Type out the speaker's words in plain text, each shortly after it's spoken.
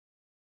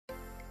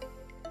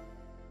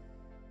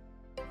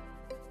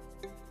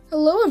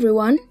Hello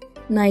everyone,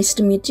 nice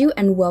to meet you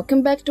and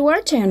welcome back to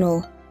our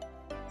channel.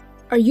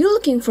 Are you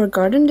looking for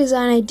garden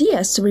design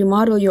ideas to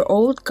remodel your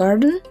old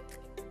garden?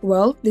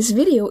 Well, this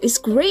video is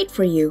great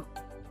for you.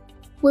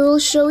 We will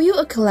show you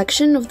a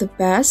collection of the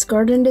best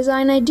garden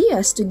design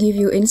ideas to give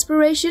you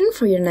inspiration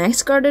for your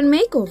next garden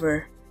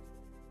makeover.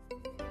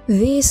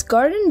 These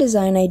garden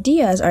design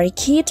ideas are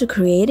key to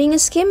creating a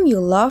scheme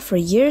you'll love for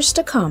years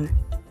to come.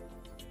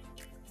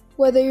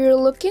 Whether you're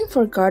looking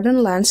for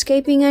garden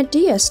landscaping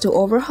ideas to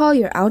overhaul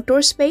your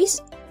outdoor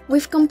space,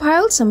 we've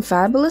compiled some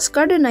fabulous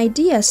garden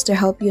ideas to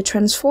help you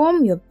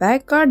transform your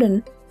back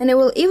garden, and it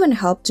will even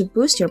help to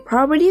boost your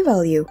property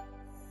value.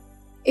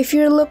 If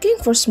you're looking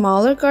for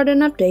smaller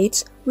garden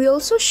updates, we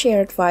also share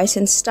advice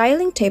and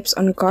styling tips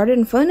on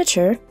garden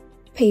furniture,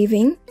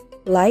 paving,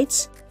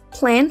 lights,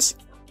 plants,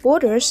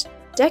 borders,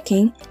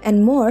 decking,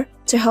 and more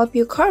to help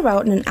you carve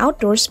out an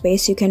outdoor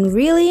space you can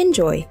really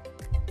enjoy.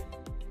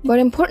 But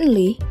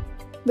importantly,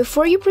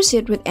 before you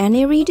proceed with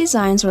any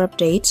redesigns or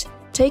updates,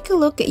 take a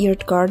look at your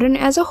garden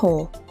as a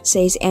whole,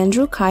 says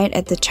Andrew Kite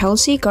at the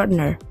Chelsea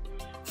Gardener.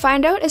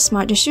 Find out as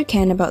much as you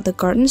can about the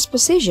garden's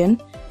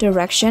position,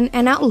 direction,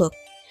 and outlook.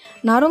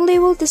 Not only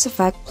will this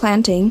affect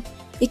planting,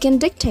 it can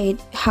dictate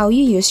how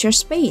you use your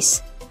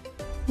space.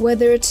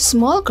 Whether it's a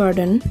small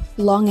garden,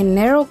 long and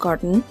narrow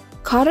garden,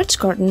 cottage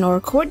garden,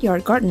 or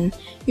courtyard garden,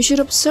 you should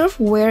observe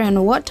where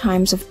and what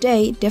times of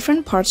day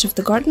different parts of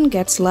the garden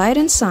gets light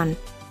and sun.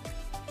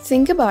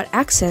 Think about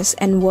access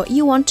and what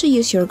you want to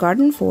use your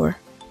garden for.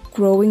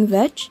 Growing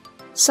veg,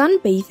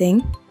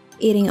 sunbathing,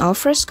 eating al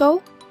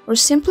fresco, or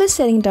simply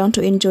sitting down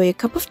to enjoy a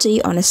cup of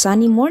tea on a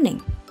sunny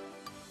morning.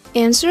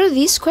 Answer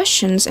these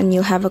questions and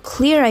you'll have a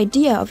clear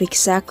idea of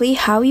exactly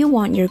how you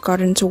want your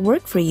garden to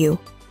work for you.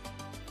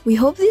 We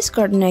hope these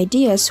garden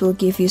ideas will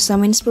give you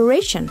some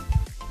inspiration.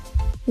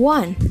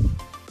 1.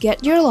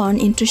 Get your lawn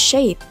into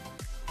shape.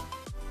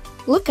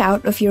 Look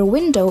out of your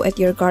window at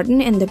your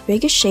garden and the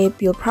biggest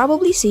shape you'll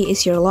probably see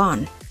is your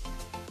lawn.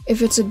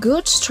 If it's a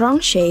good, strong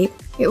shape,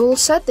 it will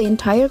set the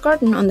entire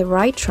garden on the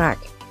right track.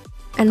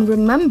 And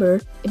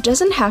remember, it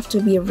doesn't have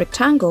to be a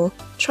rectangle,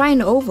 try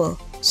an oval,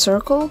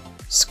 circle,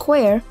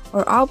 square,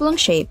 or oblong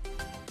shape.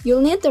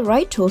 You'll need the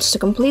right tools to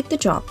complete the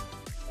job.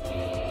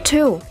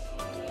 2.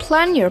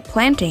 Plan your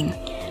planting.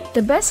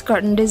 The best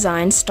garden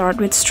designs start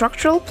with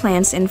structural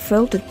plants and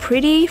filled with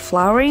pretty,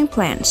 flowering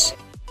plants.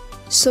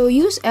 So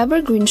use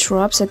evergreen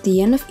shrubs at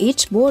the end of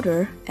each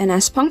border and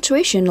as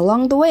punctuation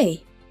along the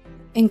way.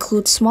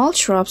 Include small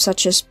shrubs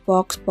such as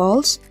box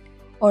balls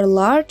or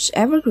large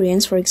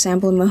evergreens, for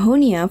example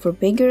mahonia, for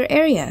bigger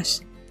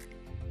areas.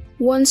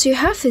 Once you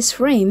have this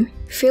frame,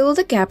 fill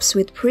the gaps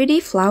with pretty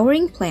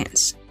flowering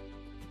plants.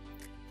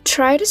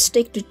 Try to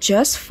stick to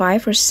just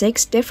 5 or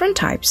 6 different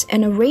types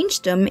and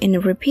arrange them in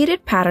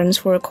repeated patterns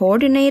for a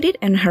coordinated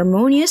and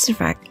harmonious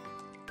effect.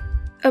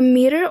 A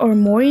meter or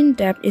more in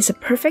depth is a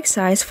perfect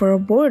size for a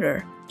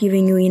border,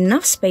 giving you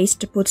enough space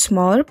to put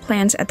smaller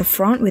plants at the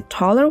front with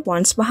taller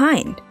ones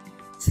behind.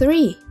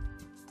 3.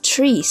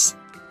 Trees.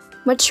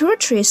 Mature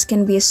trees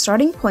can be a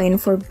starting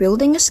point for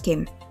building a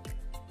scheme.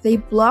 They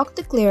block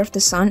the glare of the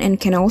sun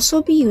and can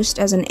also be used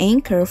as an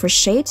anchor for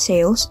shade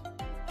sails,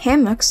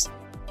 hammocks,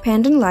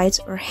 pendant lights,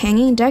 or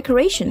hanging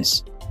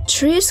decorations.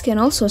 Trees can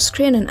also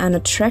screen an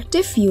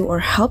unattractive view or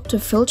help to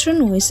filter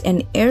noise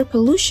and air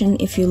pollution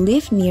if you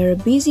live near a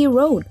busy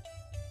road.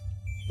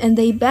 And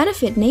they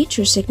benefit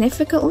nature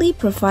significantly,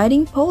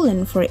 providing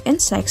pollen for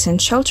insects and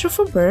shelter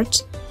for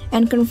birds,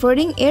 and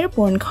converting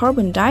airborne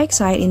carbon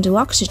dioxide into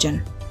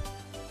oxygen.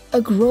 A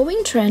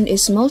growing trend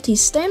is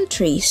multi-stem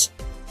trees.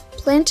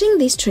 Planting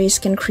these trees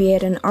can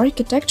create an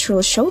architectural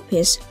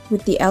showpiece,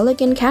 with the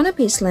elegant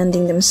canopies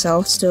lending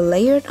themselves to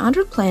layered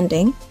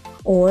underplanting,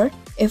 or,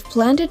 if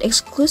planted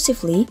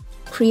exclusively,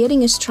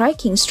 creating a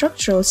striking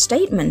structural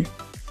statement.